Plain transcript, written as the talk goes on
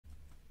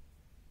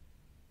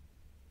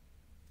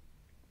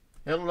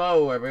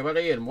Hello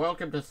everybody and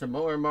welcome to some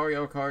more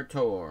Mario Kart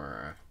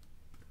Tour.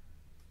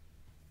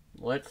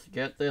 Let's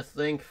get this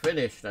thing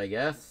finished, I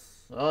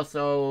guess.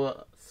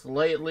 Also,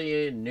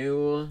 slightly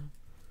new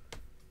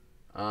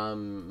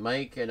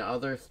mic and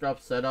other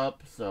stuff set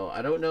up, so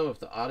I don't know if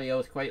the audio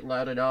is quite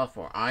loud enough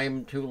or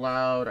I'm too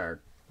loud or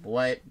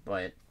what,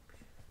 but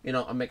you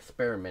know, I'm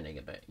experimenting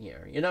a bit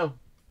here, you know?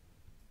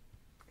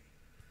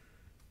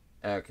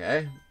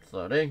 Okay, it's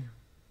loading.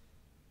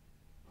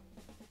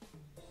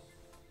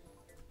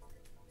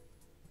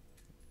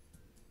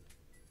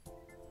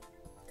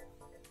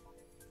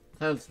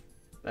 Sounds,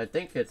 I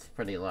think it's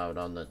pretty loud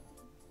on the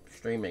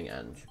streaming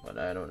end, but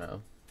I don't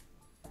know.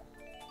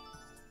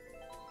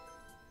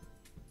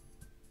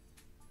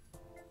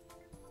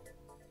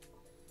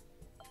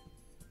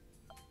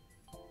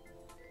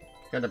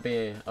 Gonna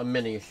be a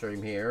mini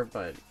stream here,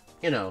 but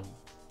you know.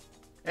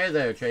 Hey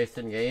there,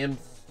 Jason Games.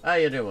 How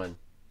you doing?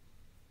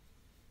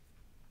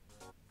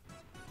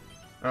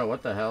 Oh,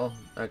 what the hell?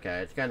 Okay,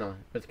 it's kind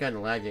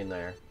of lagging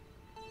there.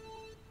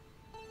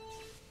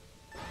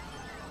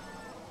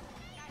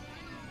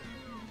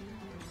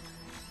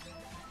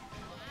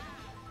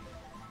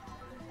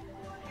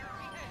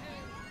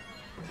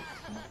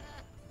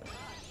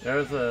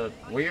 There's a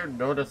weird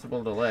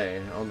noticeable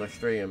delay on the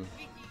stream.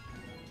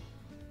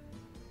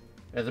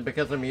 Is it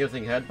because I'm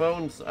using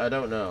headphones? I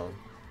don't know.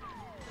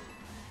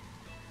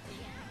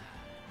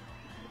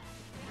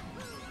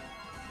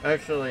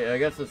 Actually, I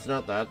guess it's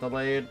not that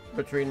delayed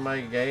between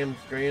my game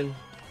screen.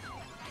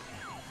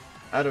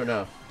 I don't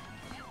know.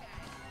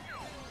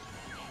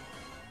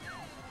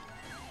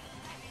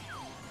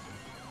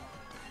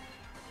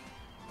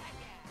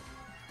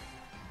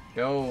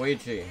 Go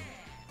Ouija.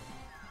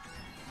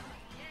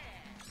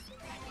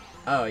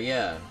 Oh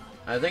yeah,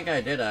 I think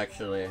I did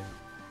actually. It's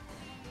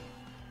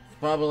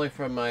probably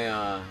from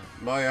my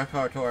Mario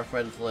Kart Tour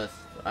friends list.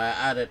 I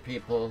added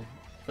people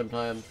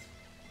sometimes.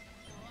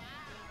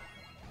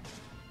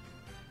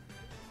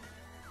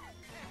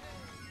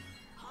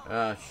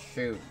 Ah,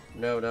 shoot.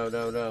 No, no,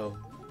 no, no.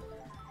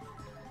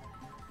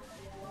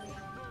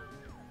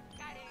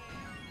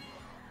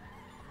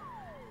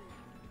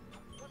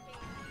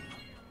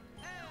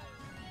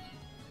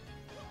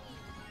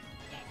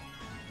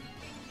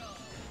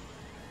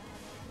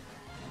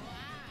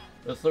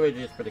 This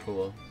Luigi is pretty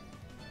cool.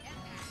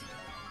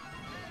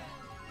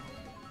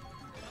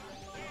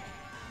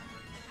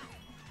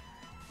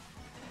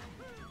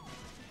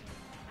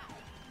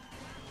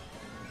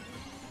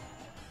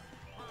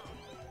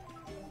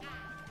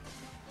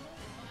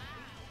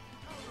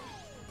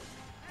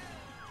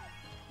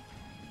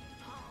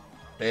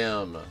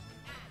 Damn.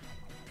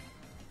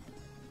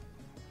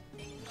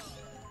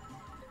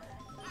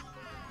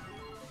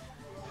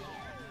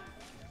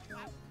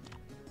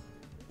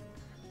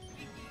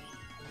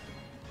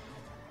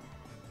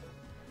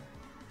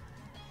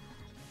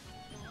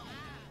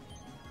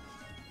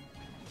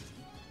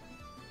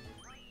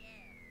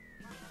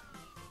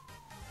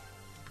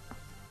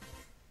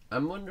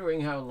 I'm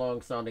wondering how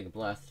long Sonic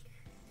Blast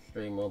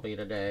stream will be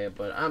today,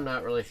 but I'm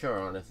not really sure,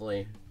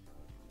 honestly.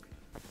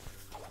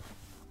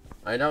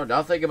 I know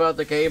nothing about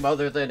the game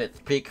other than it's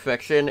peak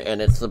fiction, and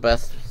it's the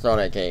best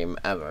Sonic game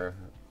ever.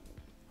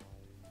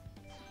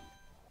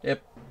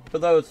 For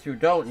those who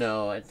don't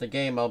know, it's the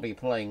game I'll be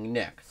playing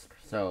next,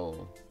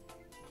 so,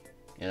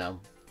 you know,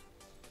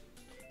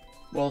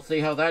 we'll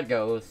see how that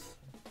goes.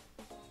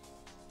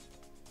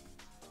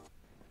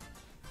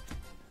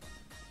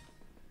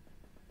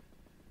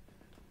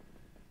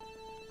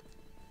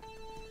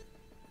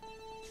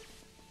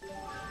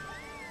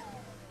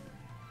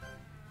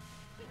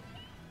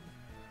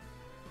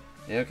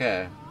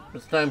 Okay,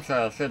 this time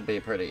trial should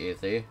be pretty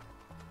easy.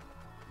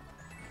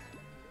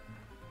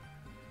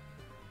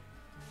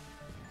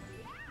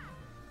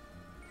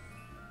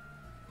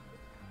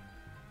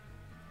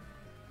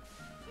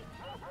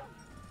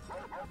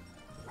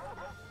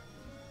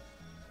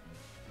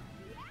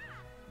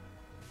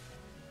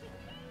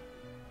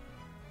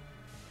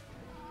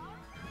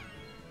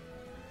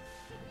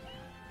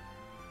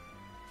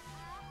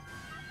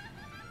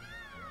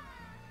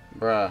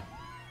 Bruh.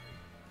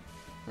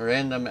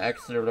 Random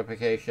X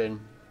notification.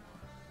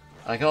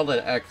 I called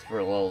it X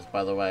for lols,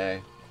 by the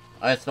way.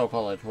 I still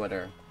call it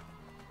Twitter.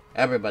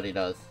 Everybody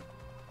does.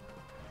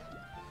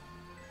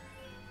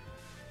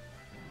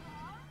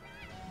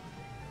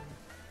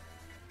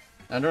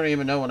 I don't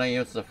even know when I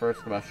used the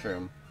first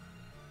mushroom.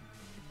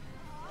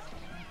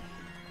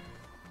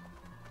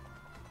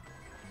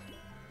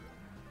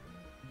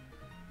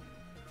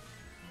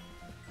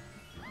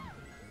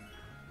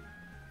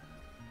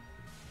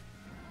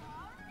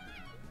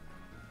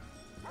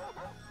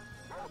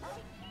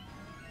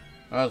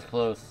 That was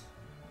close.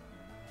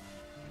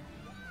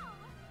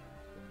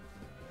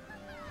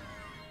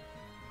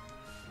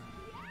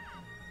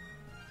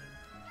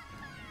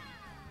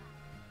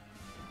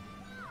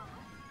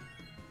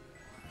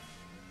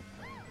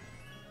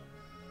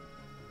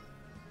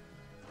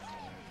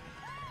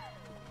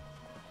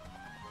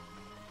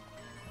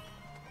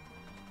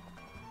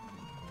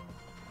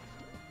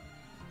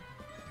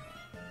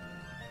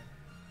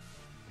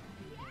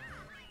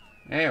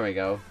 There we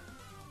go.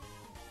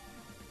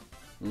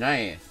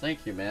 Nice.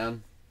 Thank you,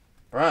 man.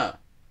 Bruh.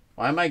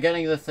 Why am I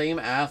getting the same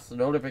ass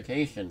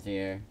notifications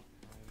here?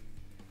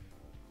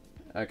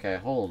 Okay,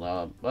 hold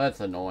up. That's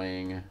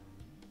annoying.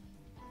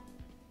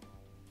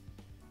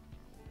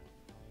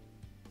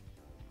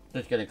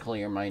 Just gonna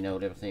clear my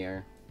notice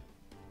here.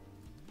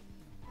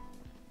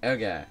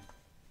 Okay.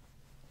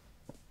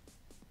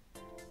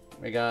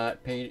 We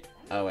got Pete.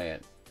 Oh,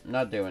 wait.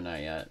 Not doing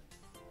that yet.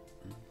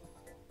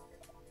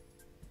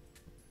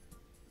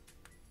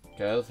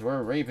 Because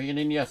we're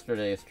repeating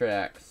yesterday's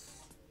tracks.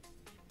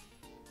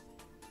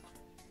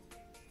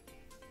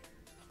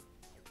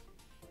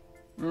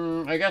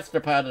 I guess to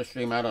pad the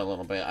stream out a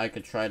little bit, I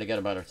could try to get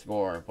a better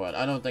score, but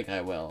I don't think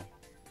I will.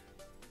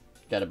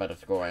 Get a better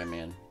score, I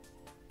mean.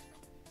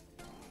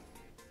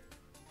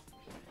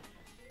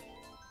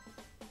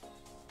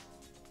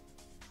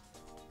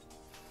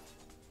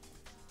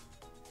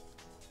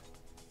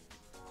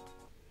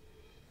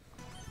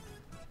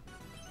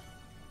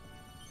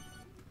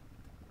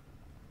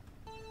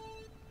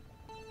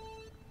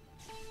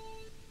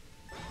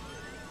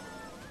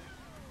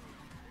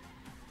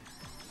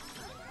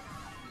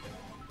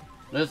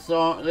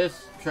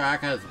 This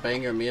track has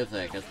banger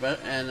music,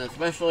 and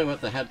especially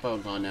with the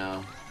headphones on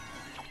now.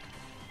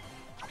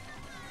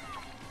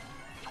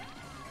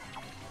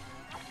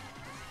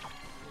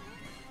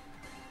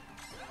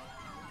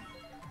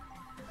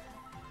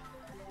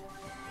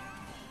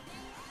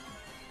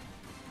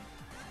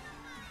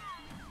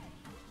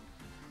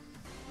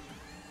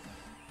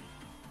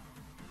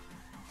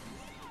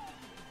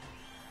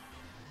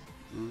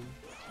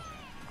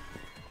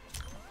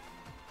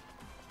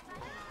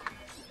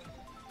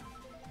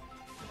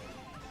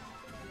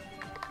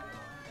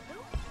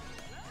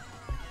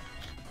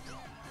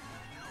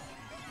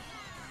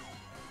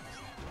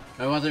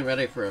 I wasn't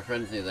ready for a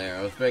frenzy there.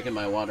 I was drinking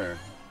my water.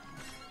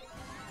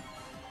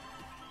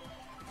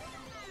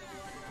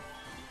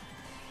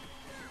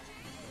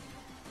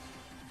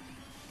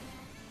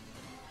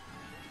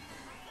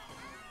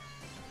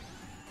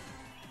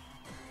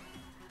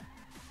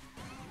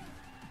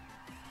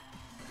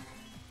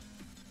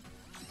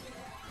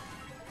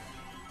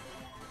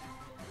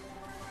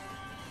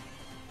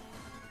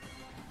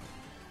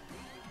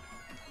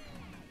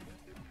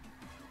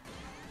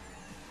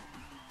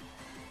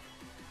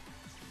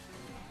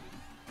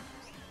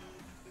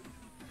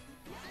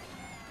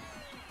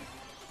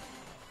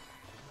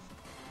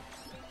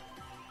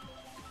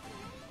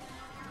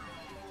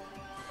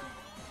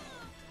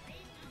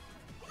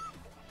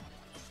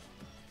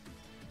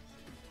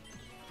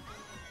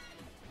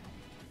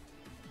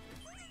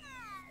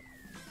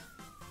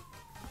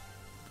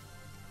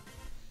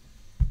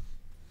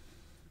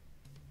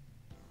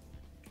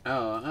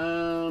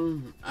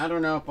 I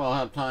don't know if I'll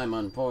have time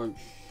on Porch,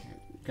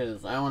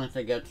 because I wanted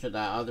to get to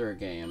that other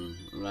game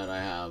that I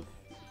have,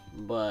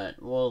 but,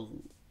 well,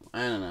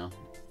 I don't know.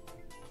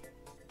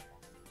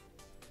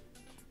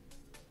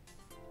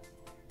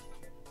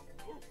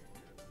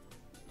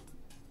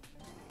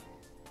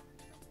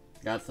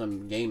 Got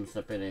some games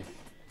to finish.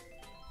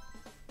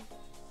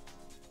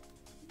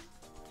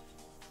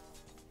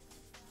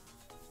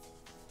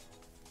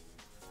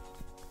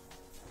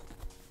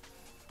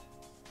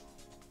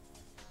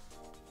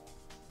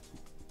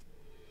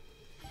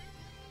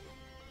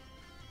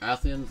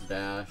 Athens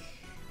Dash.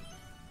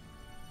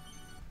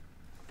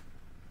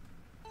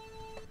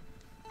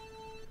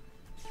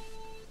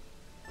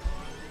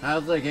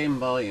 How's the game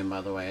volume,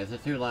 by the way? Is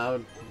it too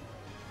loud?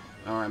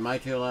 Or am I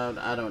too loud?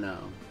 I don't know.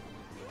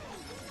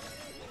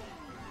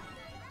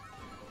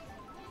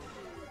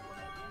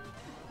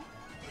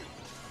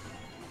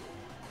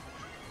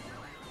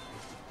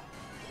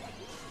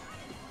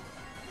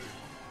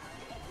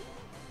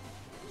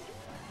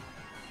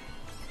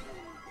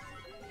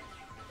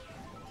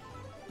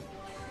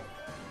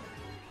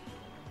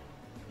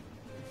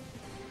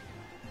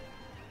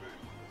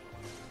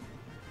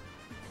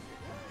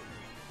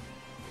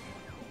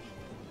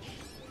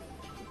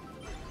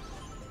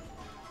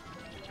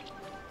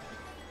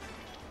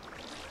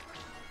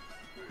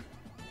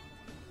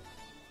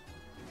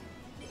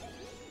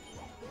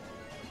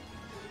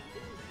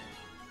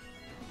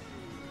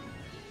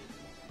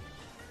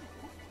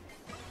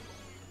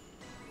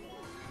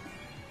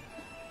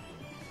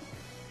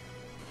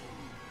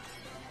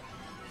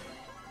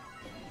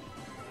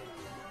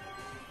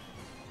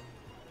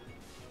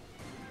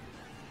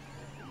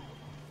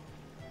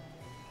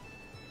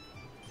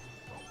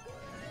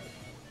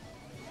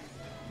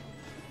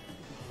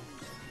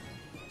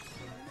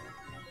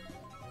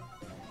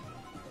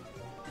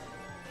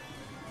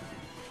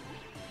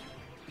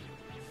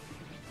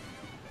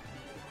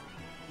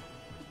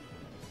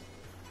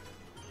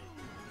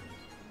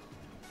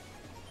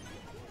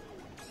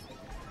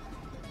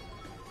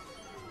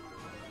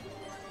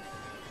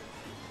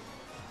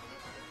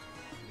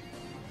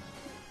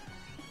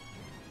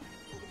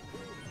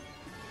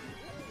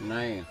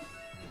 Nice.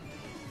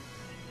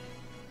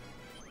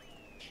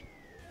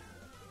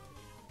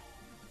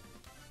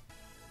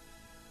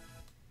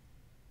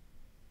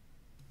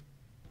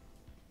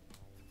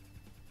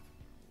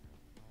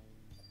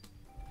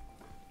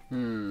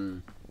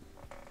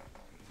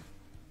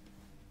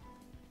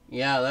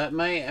 Yeah, that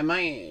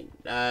might,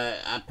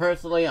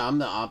 personally, I'm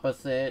the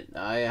opposite.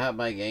 I have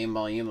my game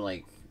volume,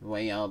 like,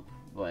 way up,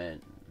 but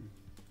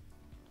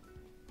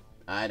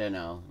I don't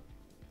know.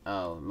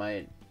 Oh,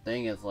 my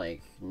thing is,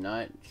 like,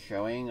 not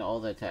showing all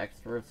the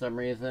text for some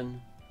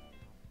reason.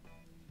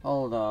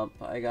 Hold up,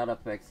 I gotta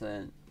fix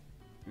it.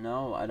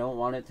 No, I don't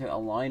want it to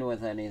align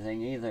with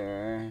anything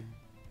either.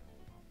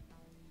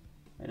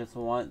 I just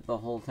want the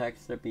whole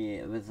text to be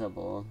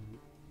visible.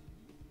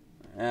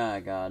 Ah,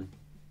 God.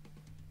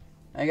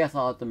 I guess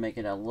I'll have to make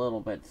it a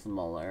little bit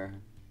smaller.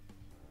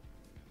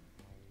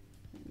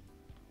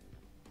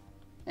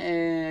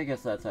 I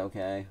guess that's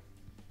okay.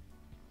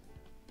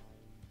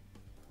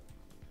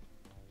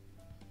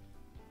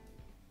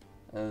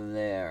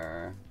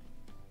 There.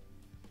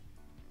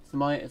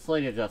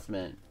 Slight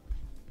adjustment.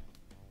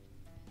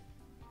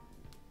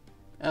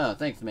 Oh,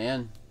 thanks,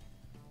 man.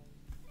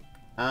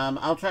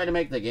 I'll try to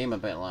make the game a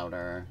bit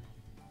louder.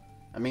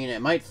 I mean,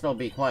 it might still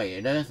be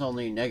quiet. It is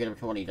only negative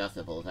 20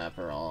 decibels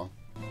after all.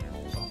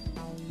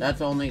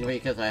 That's only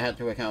because I had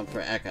to account for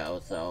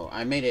echo, so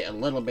I made it a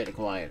little bit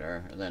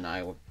quieter than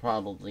I would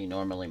probably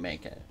normally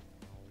make it.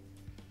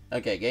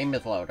 Okay, game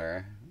is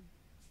louder.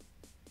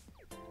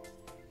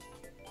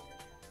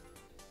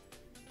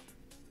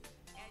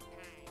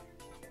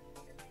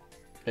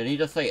 Did he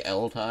just say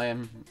L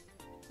time?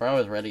 Bro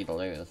is ready to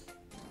lose.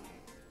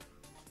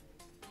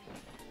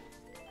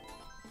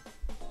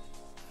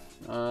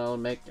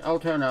 I'll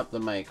turn up the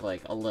mic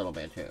like a little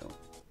bit too.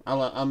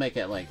 I'll make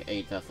it like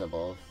 8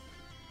 decibels.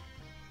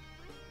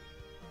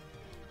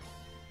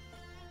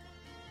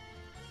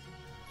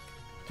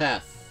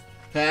 Test.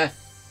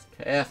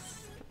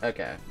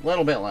 Okay, a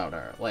little bit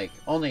louder, like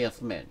only a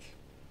smidge.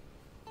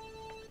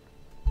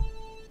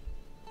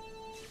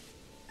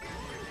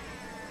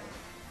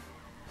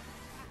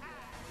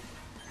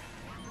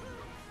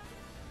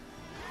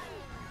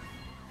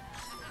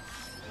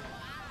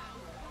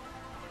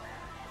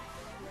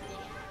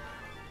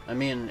 I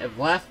mean, if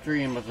last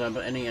stream was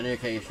any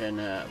indication,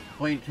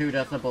 0.2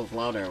 decibels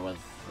louder was,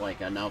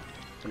 like, enough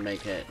to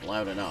make it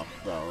loud enough,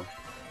 so...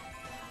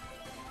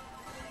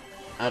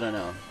 I don't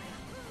know.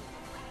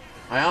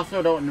 I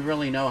also don't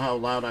really know how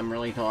loud I'm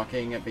really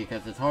talking,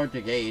 because it's hard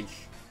to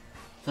gauge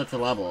such a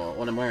level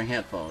when I'm wearing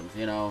headphones,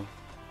 you know?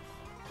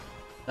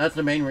 That's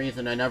the main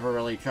reason I never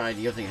really tried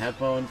using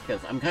headphones,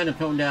 because I'm kind of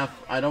tone deaf,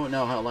 I don't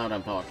know how loud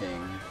I'm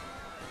talking.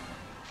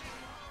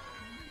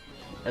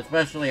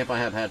 Especially if I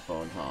have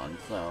headphones on,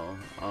 so,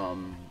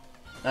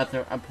 that's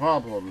a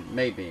problem,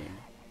 maybe.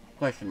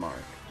 Question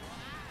mark.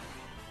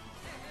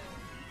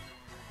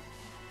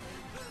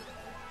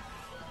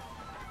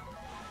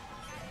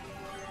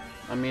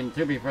 I mean,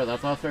 to be fair,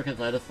 that's also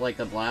because I just like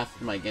to blast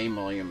my game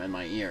volume in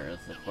my ears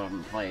if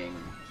I'm playing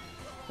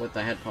with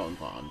the headphones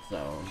on,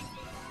 so...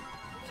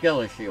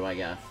 Skill issue, I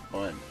guess,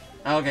 but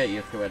I'll get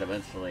used to it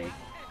eventually,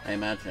 I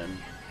imagine.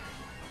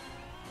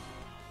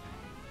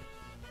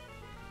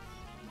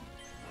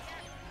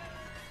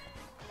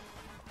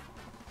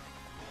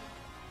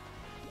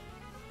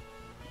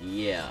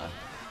 Yeah.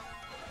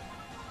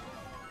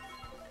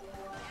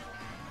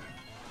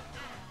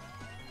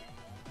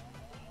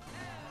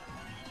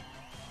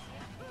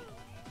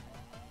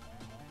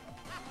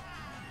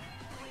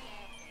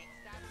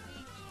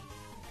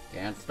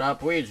 Can't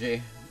stop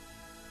Ouija.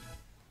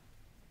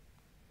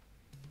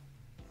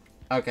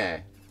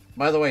 Okay.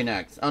 By the way,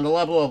 next. On the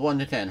level of 1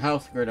 to 10, how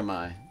screwed am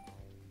I?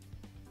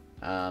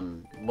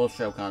 We'll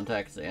show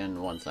context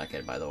in 1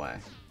 second, by the way.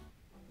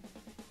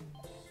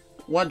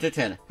 1 to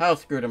 10, how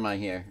screwed am I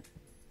here?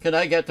 Could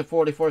I get to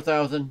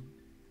 44,000?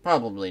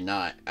 Probably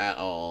not at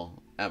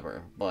all,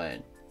 ever,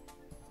 but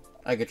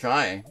I could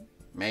try.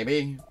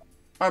 Maybe.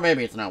 Or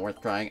maybe it's not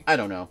worth trying. I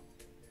don't know.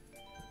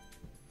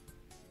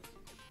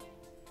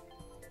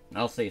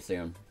 I'll see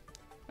soon.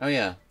 Oh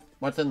yeah,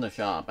 what's in the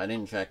shop? I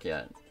didn't check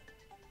yet.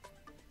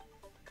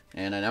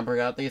 And I never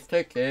got these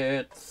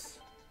tickets.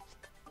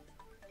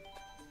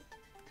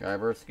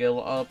 Driver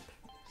skill up.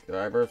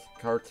 Driver's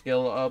kart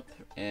skill up.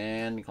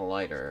 And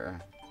collider.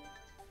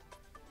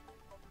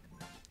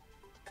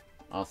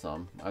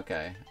 Awesome.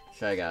 Okay.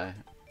 Shy Guy.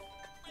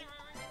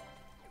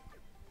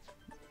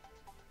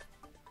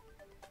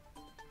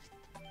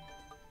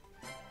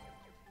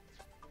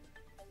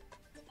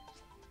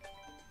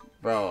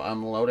 Bro,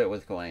 I'm loaded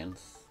with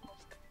coins.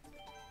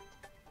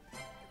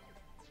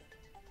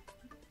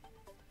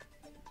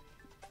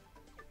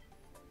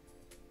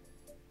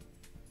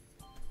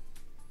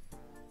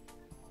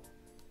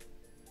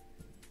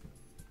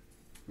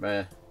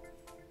 But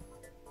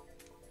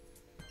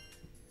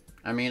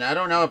I mean, I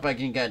don't know if I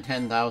can get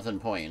 10,000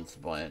 points,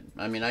 but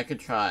I mean, I could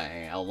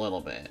try a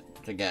little bit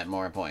to get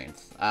more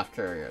points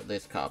after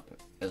this cup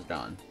is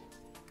done.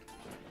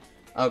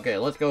 Okay,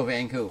 let's go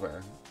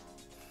Vancouver.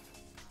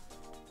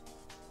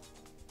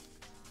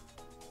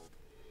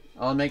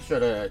 I'll make sure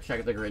to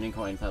check the greening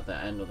coins at the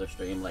end of the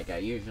stream like I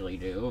usually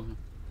do.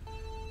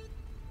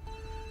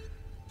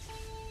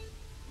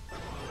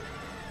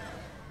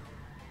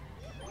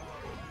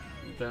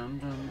 Dun,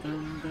 dun,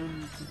 dun,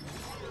 dun.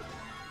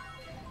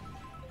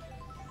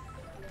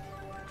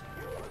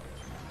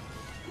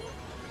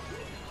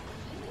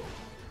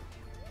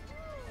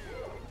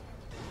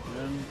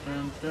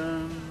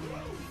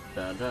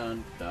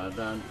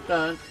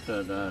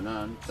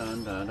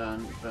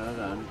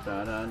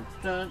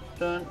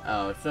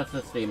 Oh, it's just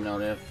a Steam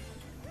notif.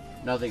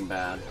 Nothing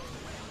bad.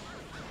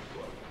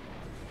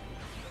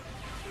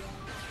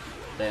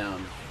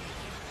 Damn.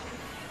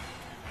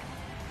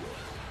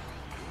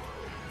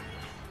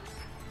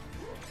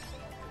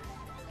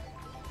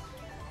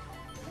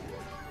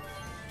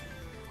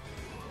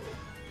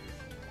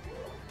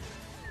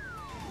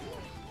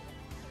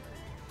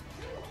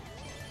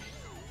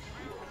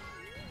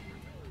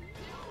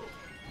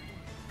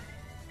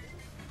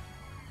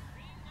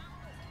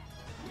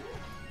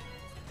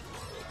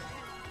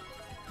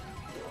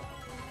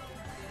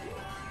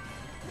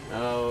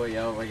 Oh,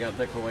 yo, we got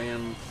the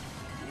coins.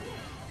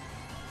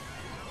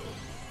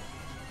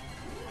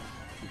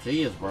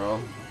 Jeez, bro.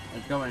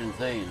 It's going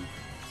insane.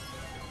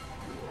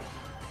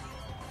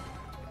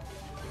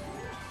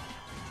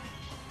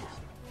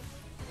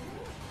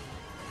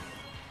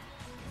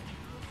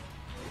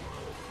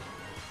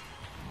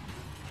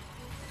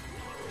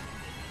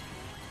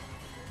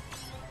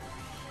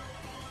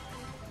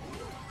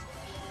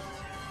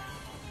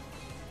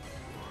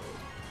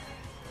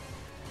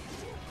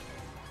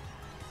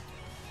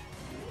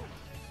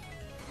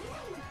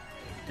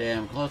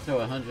 Damn, close to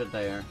 100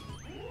 there.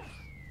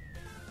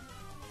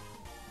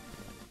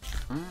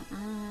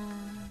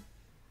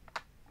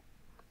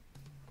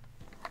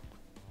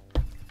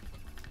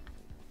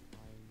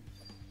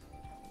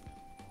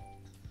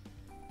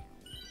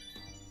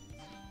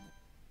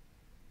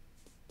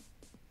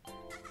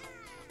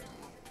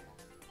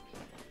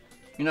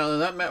 You know,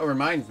 that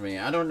reminds me,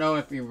 I don't know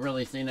if you've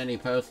really seen any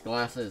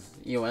post-Glasses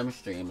UM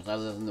streams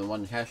other than the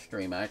one test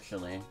stream,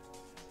 actually.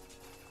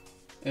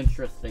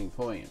 Interesting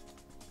point.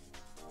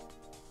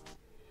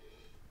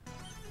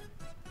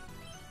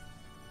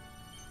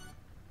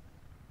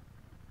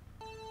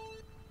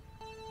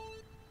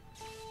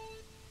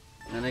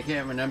 And I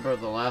can't remember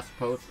the last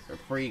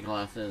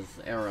pre-Glasses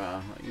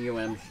era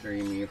UM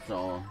stream you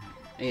saw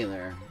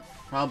either.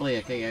 Probably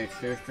a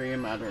KH2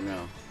 stream, I don't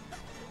know.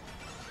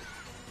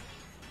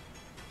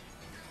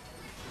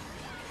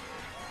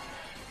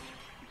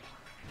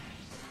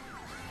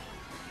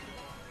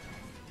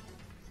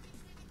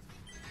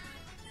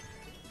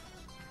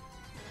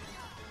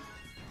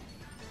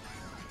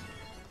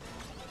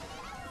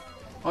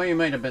 Oh, you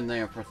might have been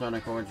there for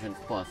Sonic Origins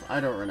Plus. I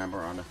don't remember,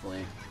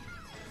 honestly.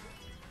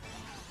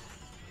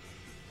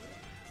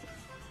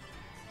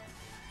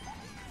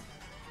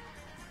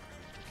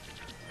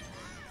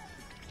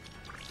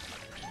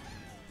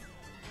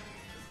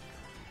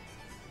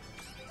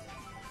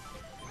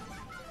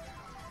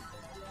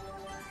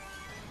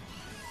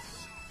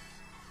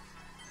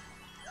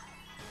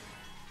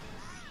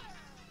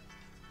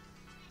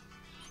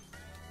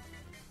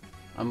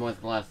 I'm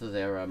with Glasses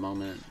era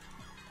moment.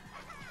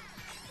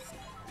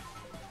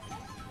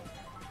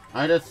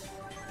 I just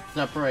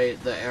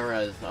separate the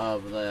eras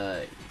of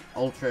the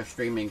Ultra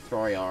streaming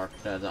story arc.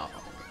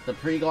 The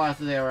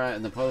pre-Glasses era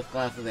and the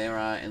post-Glasses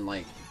era and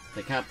like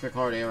the capture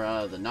card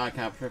era, the not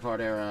capture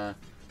card era.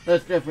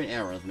 There's different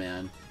eras,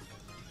 man.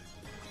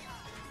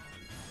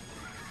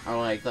 Or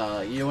like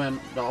the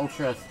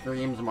Ultra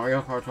streams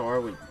Mario Kart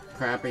Tour with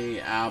crappy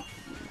app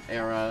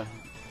era.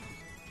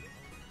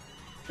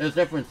 There's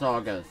different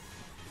sagas.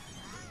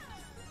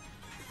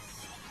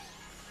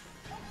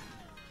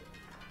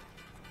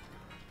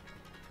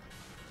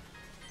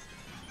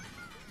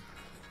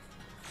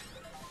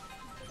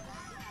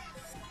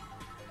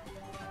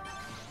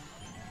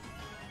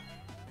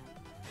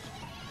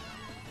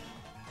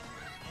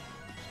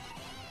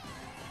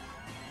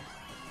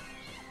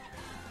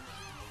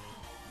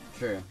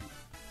 True.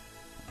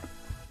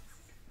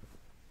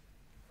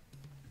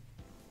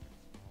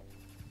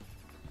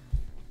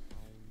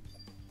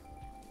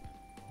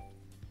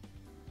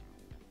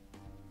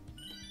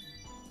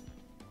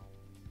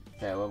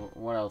 Okay,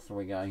 what else do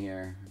we got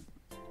here?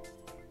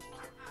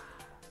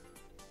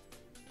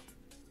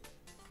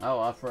 Oh,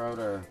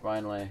 off-roader,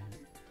 finally.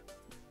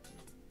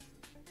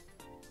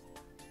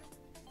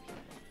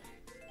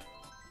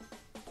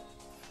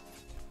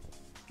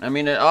 I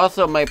mean, it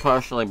also might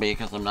partially be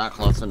because I'm not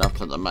close enough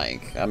to the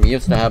mic. I'm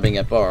used to having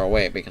it far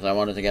away because I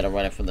wanted to get it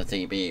ready for the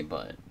TV,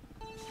 but...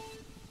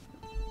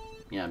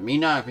 yeah, me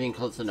not being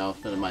close enough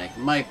to the mic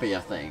might be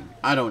a thing.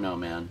 I don't know,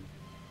 man.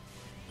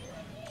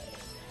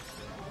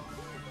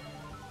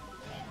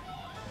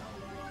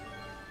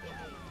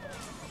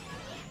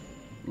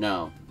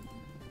 No.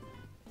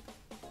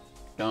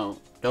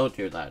 Don't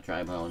do that,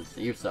 Tribones.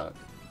 You suck.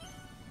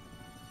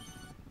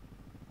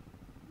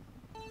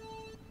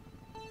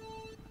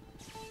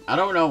 I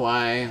don't know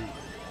why,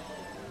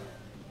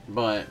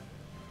 but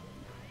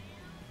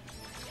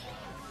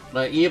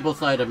the evil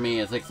side of me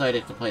is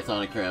excited to play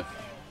Sonic Drift,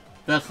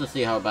 just to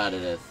see how bad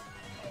it is.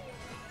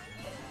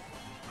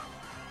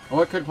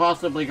 What could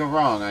possibly go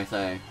wrong, I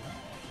say?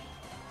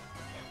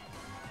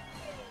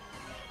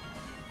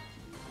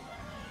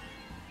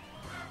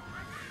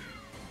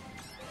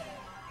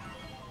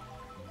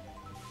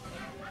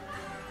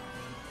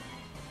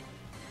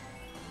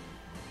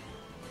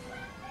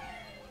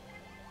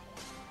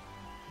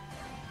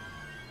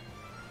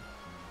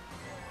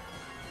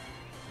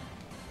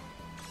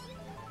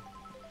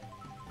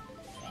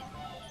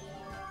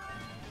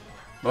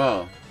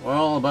 Well, we're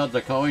all about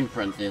the coin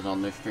frenzies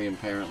on this stream,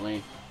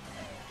 apparently.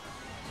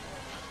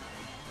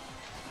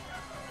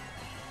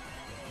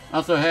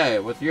 Also, hey,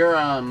 with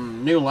your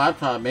new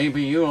laptop,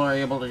 maybe you are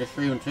able to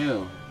stream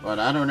too. But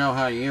I don't know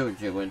how you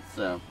do it,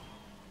 so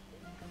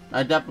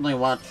I definitely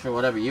watch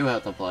whatever you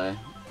have to play.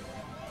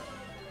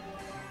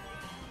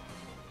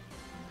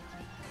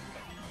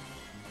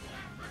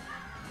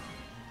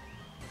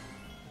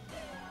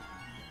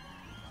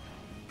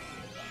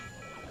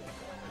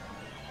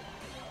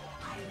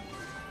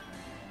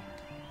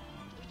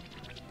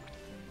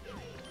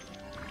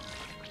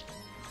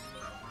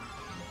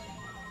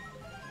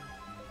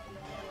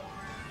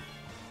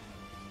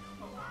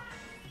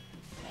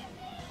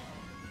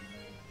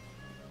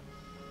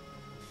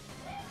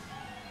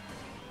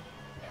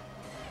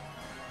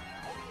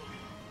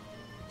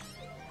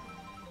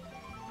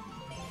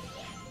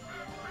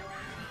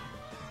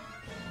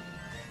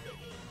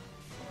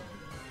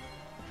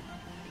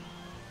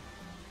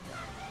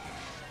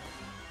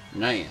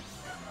 Nice.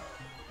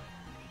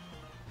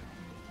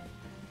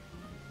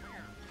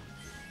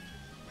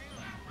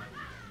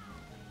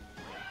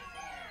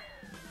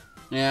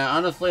 Yeah,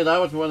 honestly, that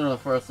was one of the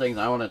first things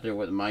I want to do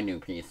with my new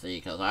PC,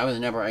 because I was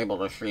never able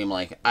to stream,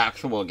 like,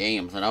 actual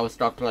games, and I was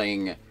stuck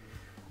playing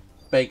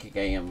fake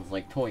games,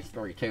 like Toy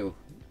Story 2.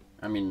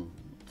 I mean,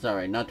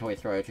 sorry, not Toy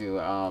Story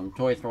 2,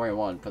 Toy Story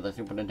 1 for the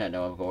Super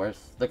Nintendo, of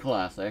course. The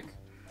classic.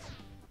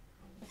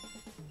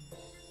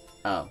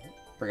 Oh,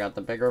 forgot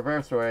the big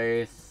reverse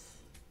race.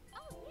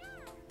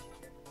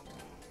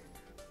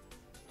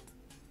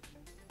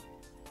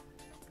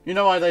 You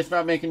know why they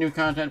stopped making new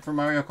content for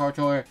Mario Kart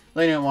Tour?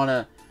 They didn't want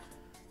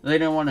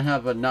to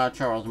have a not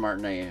Charles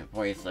Martinet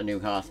voice a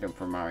new costume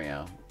for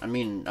Mario. I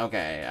mean,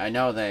 okay, I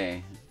know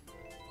they,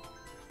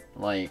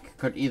 like,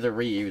 could either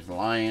reuse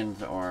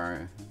lines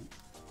or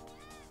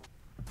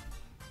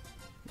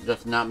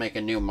just not make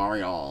a new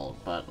Mario,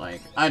 but,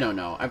 like, I don't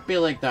know. I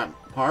feel like that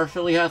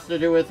partially has to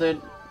do with it.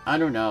 I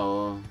don't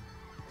know.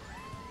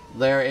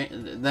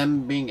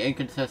 Them being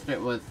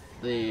inconsistent with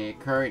the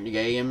current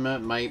game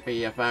might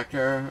be a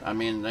factor. I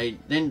mean, they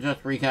didn't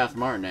just recast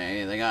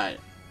Martinet, they got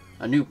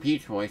a new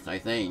Peach voice, I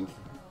think.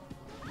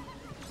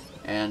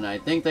 And I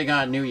think they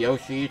got a new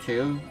Yoshi,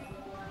 too.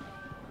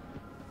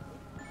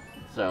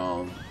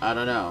 So, I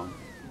don't know.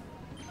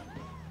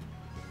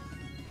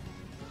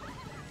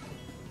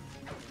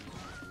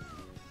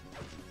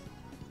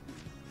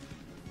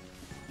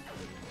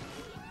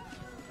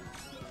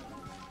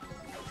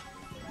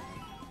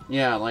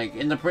 Yeah, like,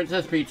 in the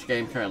Princess Peach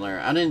game trailer,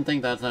 I didn't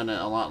think that sounded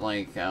a lot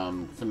like,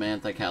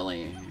 Samantha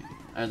Kelly.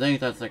 I think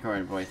that's the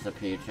current voice of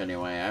Peach,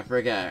 anyway. I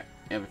forget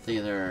if it's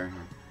either...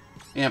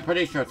 Yeah, I'm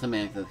pretty sure it's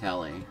Samantha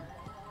Kelly.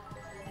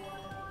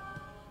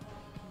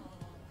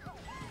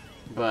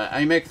 But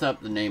I mix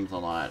up the names a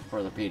lot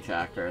for the Peach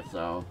actor,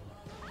 so...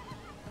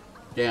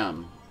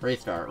 Damn.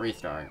 Restart,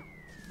 restart.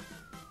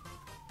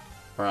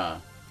 Bruh.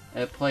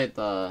 It played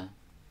the...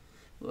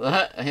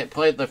 It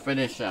played the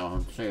finish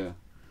sound, too.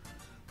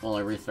 While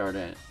I restart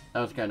it. That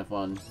was kind of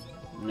fun.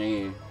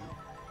 Nee.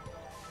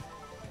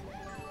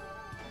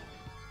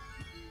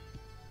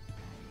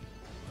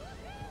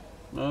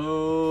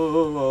 Oh.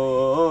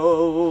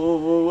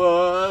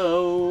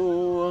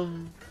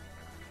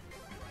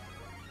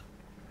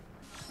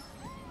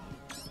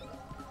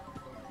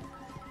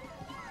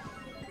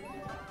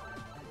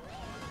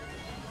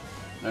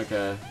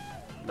 Okay.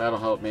 That'll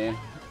help me.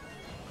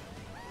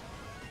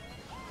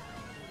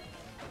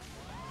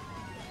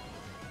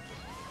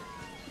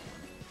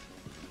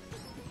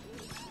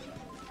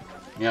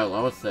 Yeah,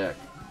 that was sick.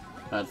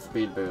 That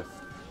speed boost.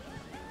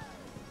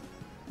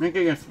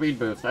 Making a speed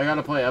boost, I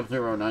gotta play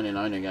F-Zero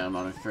 99 again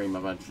on a stream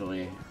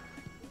eventually.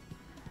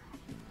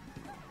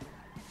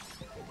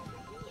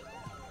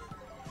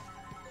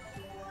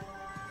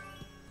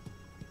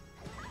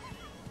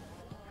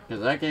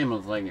 Because that game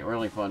was, like,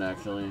 really fun,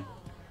 actually.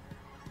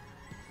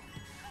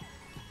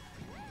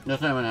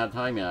 Just haven't had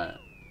time yet.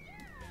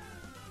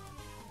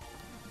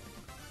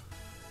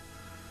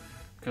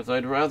 Because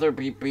I'd rather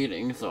be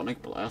beating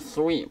Sonic Blast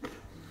Sweep.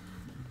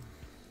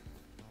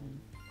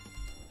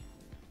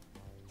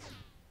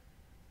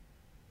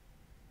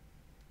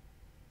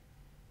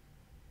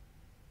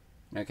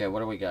 Okay, what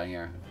do we got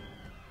here?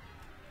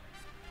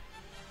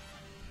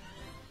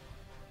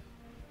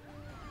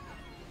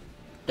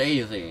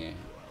 Daisy.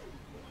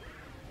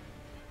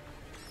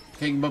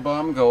 King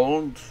Babam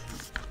Gold.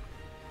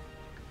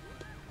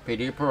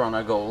 PD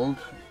Piranha Gold.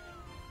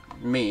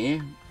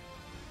 Me.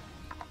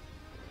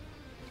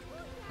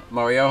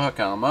 Mario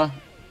Hakama.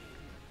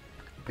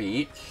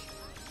 Peach.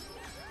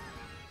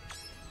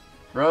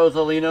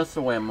 Rosalina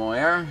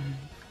Swimwear.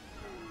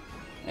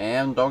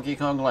 And Donkey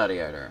Kong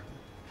Gladiator.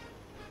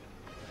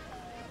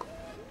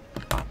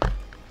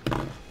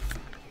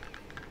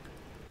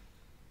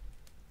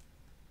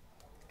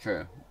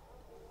 True.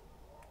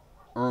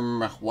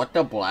 What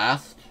the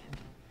blast?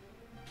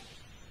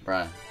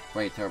 Bruh.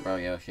 Wait, Turbo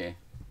Yoshi.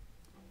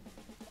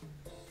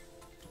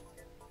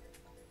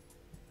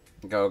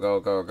 Go, go,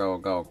 go, go,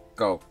 go,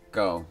 go,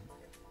 go.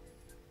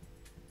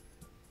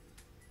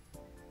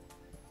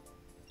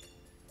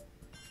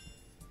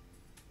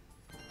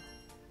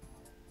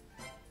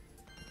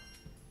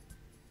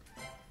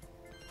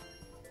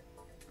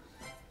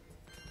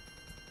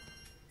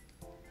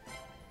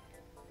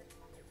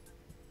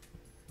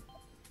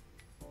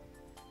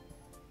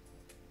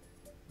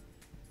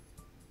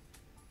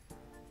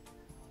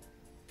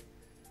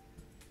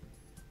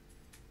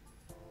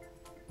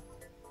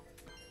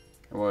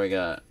 What we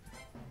got?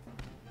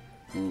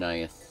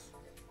 Nice.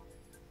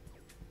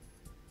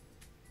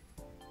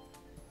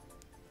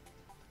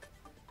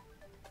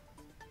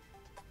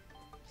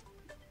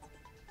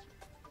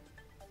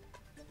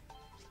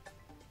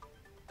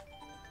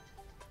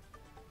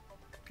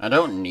 I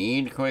don't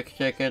need quick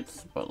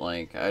tickets, but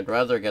like, I'd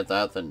rather get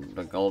that than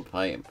the gold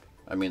pipe.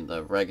 I mean,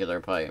 the regular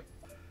pipe.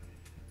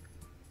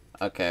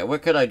 Okay,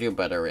 what could I do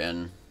better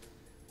in?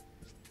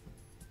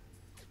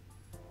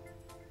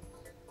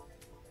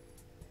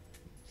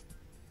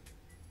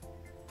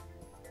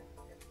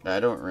 I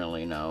don't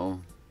really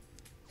know.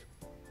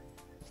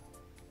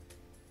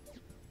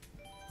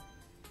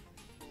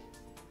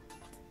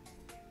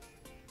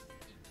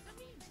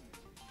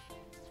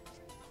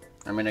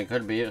 I mean, it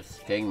could be a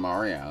King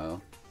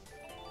Mario.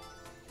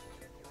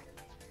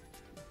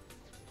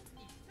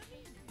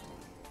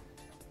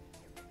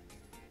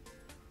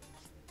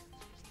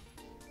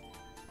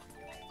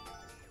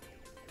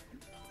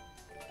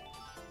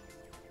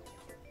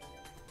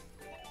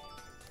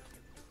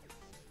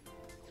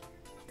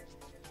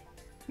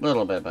 A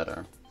little bit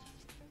better.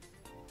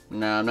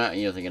 No, I'm not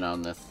using it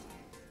on this.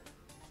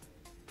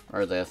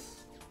 Or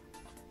this.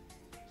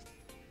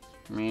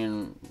 I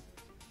mean,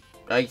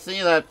 I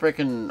see that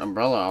freaking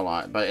umbrella a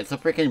lot, but it's a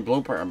freaking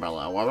blooper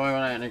umbrella. Why do I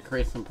want to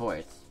increase some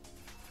points?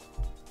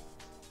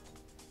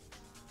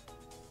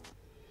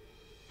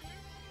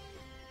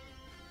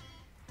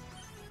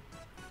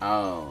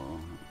 Oh,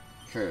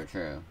 true,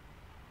 true.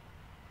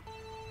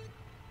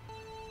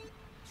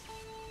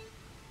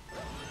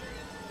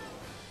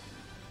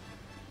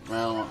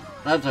 Well,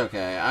 that's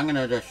okay. I'm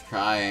gonna just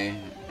try,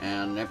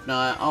 and if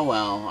not, oh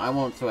well, I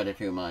won't sweat it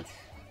too much.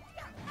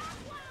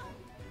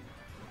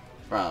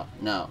 Bro,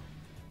 no.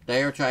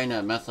 They are trying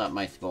to mess up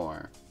my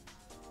score.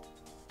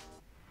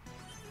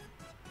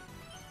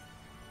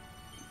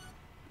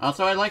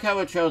 Also, I like how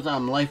it shows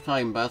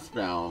lifetime best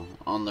now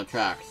on the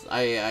tracks.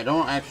 I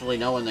don't actually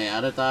know when they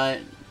added that,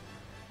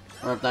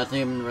 or if that's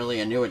even really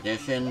a new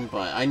addition,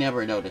 but I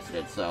never noticed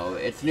it, so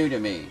it's new to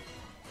me.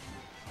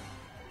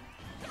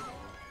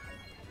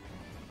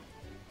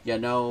 You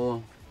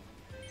know...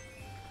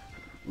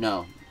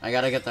 No, I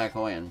gotta get that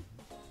coin.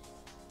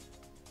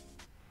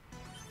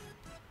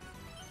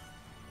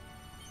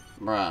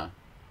 Bruh.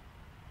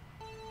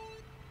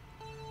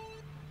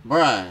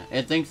 Bruh,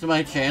 it thinks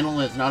my channel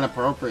is not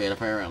appropriate,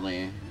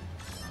 apparently.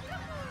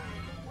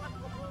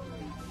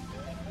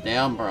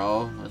 Damn,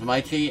 bro. Is my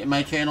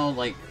channel,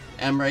 like,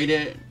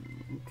 M-rated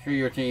through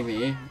your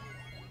TV?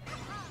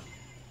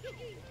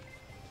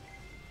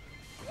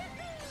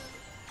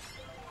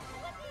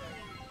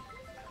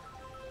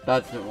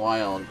 That's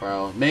wild,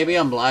 bro. Maybe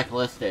I'm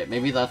blacklisted.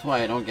 Maybe that's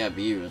why I don't get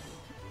views.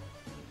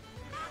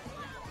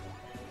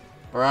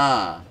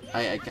 Bruh.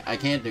 I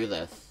can't do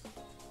this.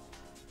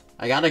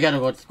 I gotta get a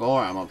good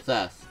score. I'm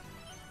obsessed.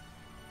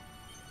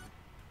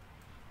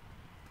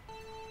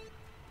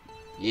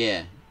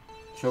 Yeah.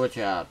 Show a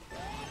chop.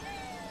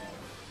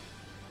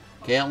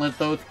 Can't let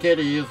those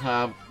kiddies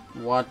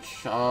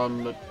watch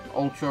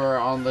Ultra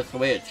on the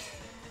Switch.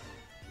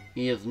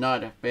 He is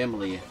not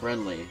family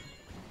friendly.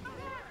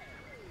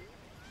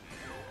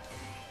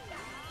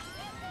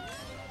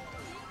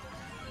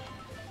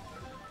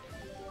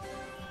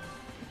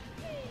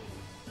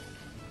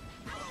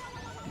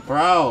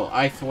 Bro,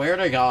 I swear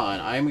to God,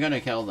 I'm gonna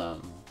kill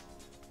them.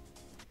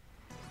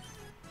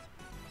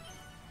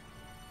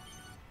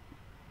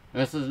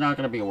 This is not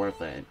gonna be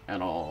worth it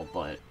at all,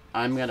 but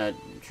I'm gonna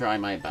try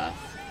my best.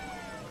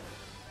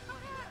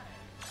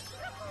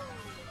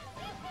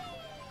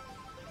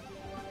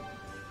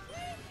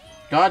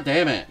 God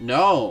damn it,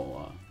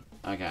 no!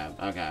 Okay,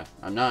 okay.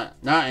 I'm not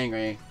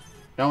angry.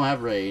 Don't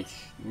have rage.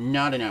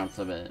 Not an ounce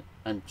of it.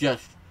 I'm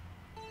just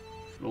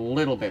a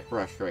little bit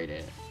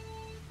frustrated.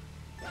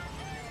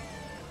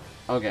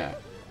 Okay.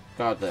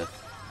 Got this.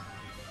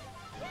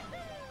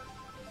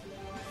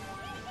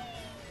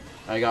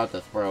 I got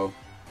this, bro.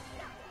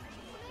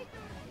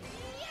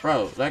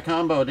 Bro, that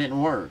combo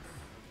didn't work.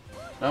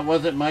 That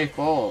wasn't my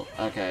fault.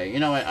 Okay, you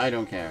know what? I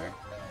don't care.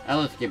 Now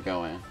let's keep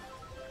going.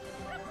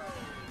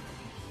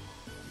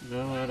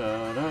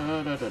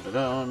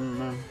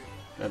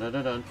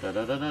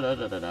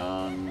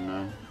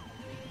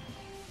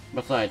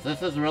 Besides,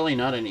 this is really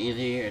not an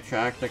easy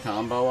track to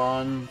combo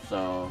on,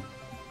 so...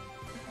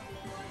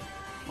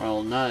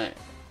 Well, not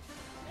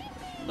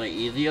the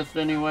easiest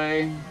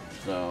anyway,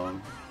 so...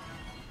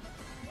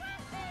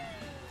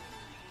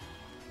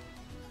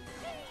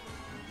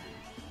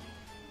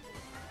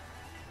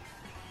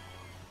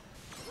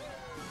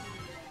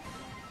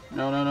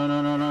 No, no, no,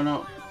 no, no, no,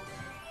 no.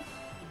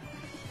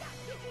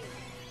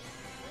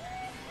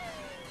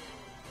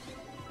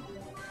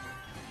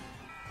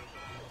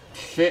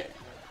 Shit.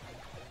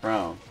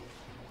 Bro.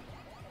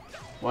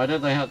 Why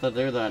did they have to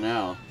do that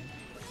now?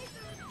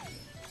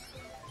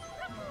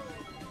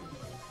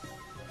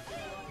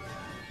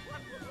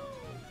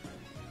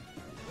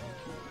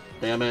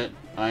 Damn it.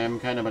 I am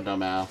kind of a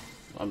dumbass.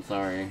 I'm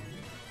sorry.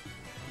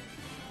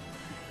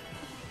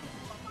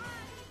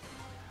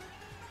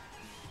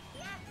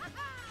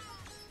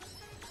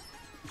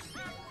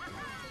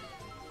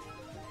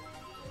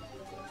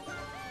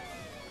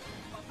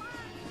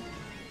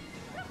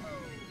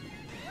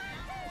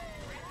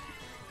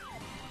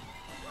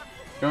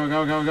 Go,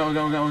 go, go, go,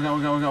 go, go, go,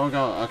 go, go,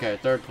 go. Okay,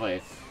 third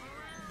place.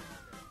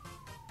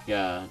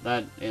 Yeah,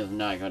 that is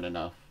not good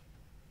enough.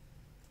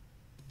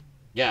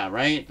 Yeah,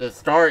 right? The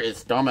start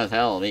is dumb as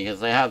hell because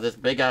they have this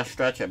big-ass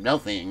stretch of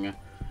nothing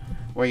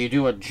where you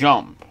do a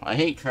jump. I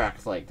hate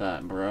tracks like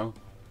that, bro.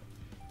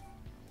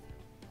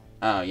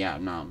 Oh, yeah,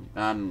 no.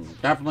 I'm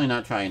definitely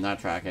not trying that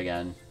track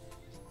again.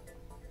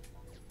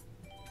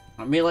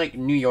 I mean, like,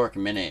 New York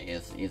Minute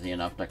is easy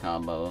enough to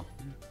combo.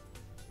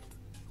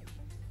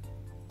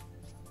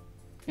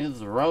 Is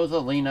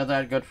Rosalina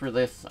that good for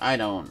this? I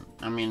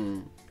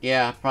mean,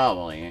 yeah,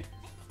 probably.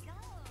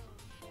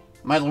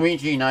 My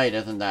Luigi Knight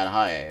isn't that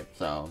high,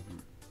 so...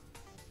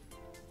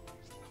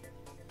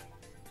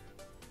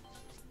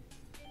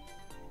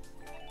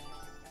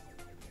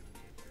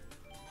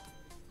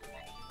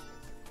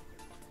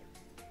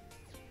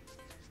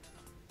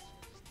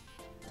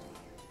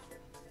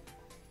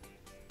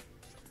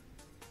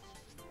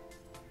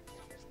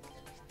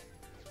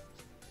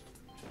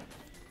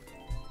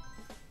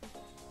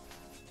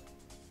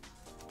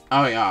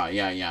 Oh,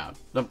 yeah.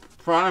 The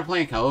Piranha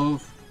Plant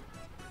Cove,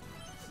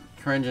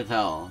 cringe as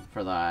hell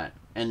for that.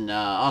 And,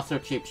 also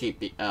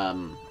Cheap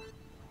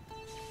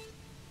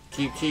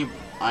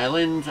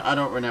Island? I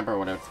don't remember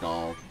what it's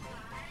called.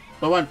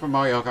 The one from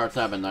Mario Kart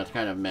 7 that's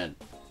kind of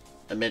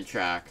a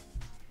mid-track.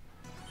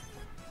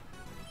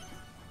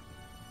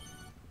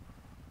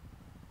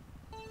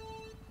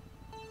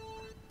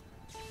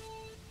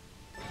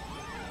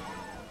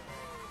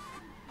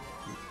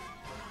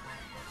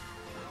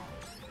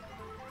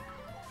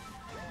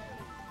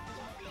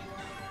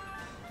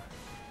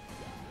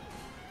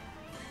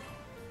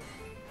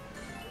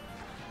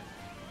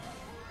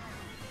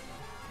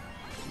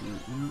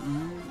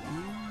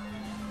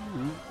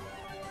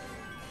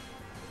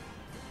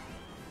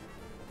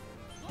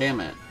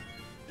 Damn it.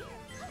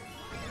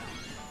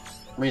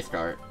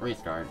 Restart.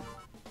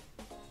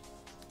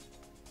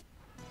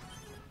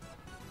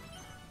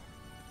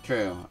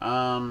 True.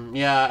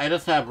 Yeah, I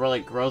just have,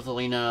 like,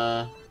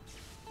 Rosalina,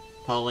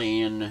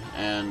 Pauline,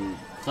 and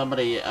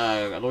somebody,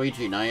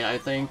 Luigi Knight, I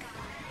think,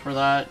 for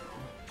that.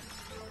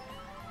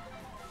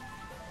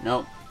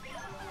 Nope.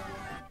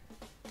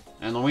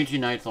 And Luigi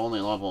Knight's only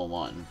level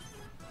 1.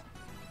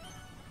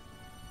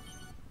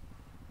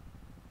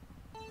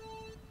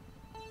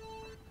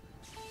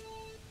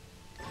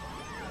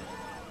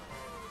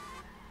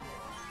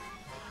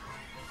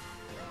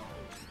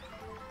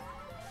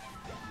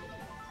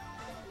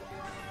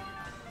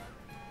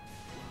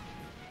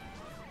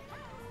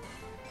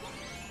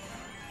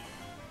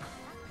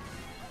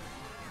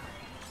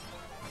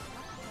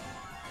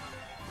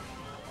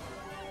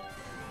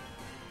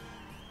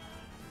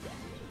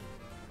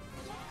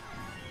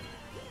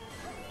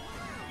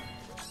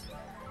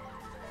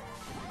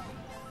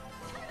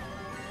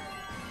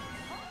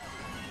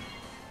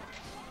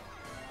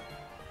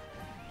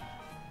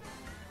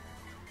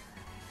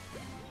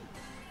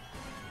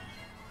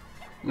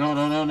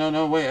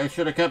 No, wait, I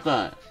should have kept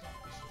that.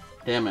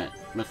 Damn it.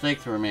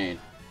 Mistakes were made.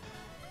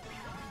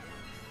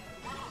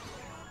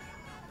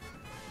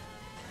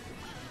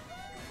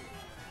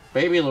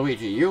 Baby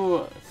Luigi,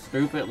 you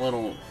stupid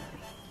little...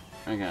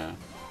 Okay.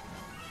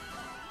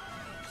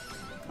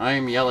 I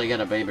am yelling at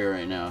a baby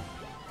right now.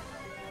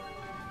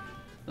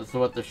 This is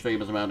what the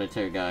stream is amounted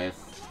to, guys.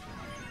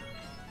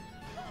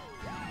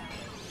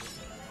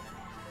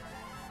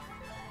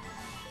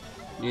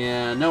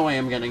 Yeah, no way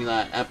I'm getting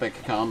that epic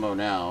combo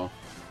now.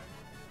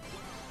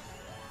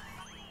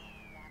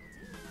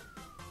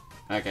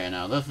 Okay,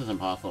 now this is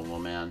impossible,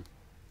 man.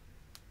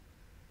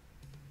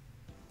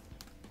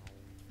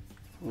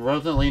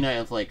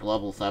 Rosalina is like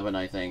level 7,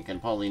 I think,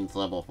 and Pauline's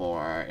level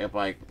 4, if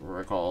I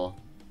recall.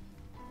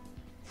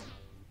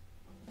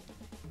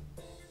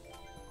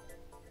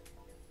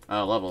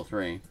 Oh, level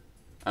 3.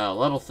 Oh,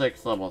 level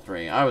 6, level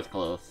 3. I was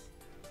close.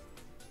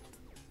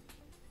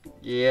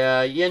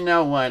 Yeah, you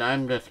know what?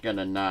 I'm just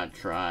gonna not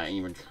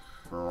even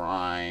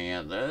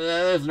try.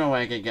 There's no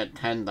way I could get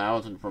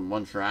 10,000 from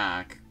one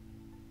track.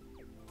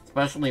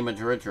 Especially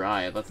Madrid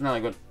Drive. That's not a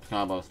good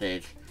combo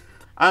stage.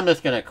 I'm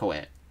just gonna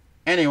quit.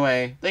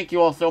 Anyway, thank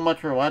you all so much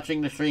for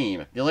watching the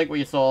stream. If you like what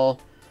you saw,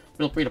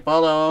 feel free to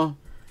follow.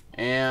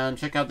 And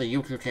check out the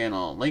YouTube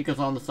channel. Link is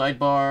on the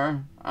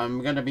sidebar.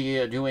 I'm gonna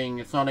be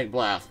doing Sonic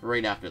Blast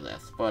right after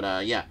this.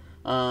 But, yeah.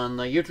 On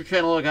the YouTube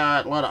channel, I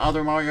got a lot of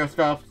other Mario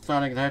stuff.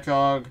 Sonic the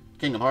Hedgehog,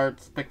 Kingdom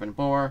Hearts, Pikmin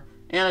 4,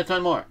 and a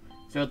ton more.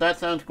 So if that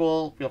sounds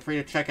cool, feel free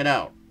to check it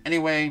out.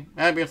 Anyway,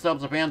 have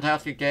yourselves a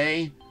fantastic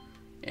day.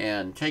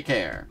 And take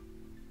care.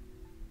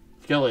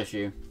 Skill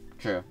issue.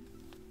 True.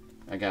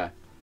 Okay.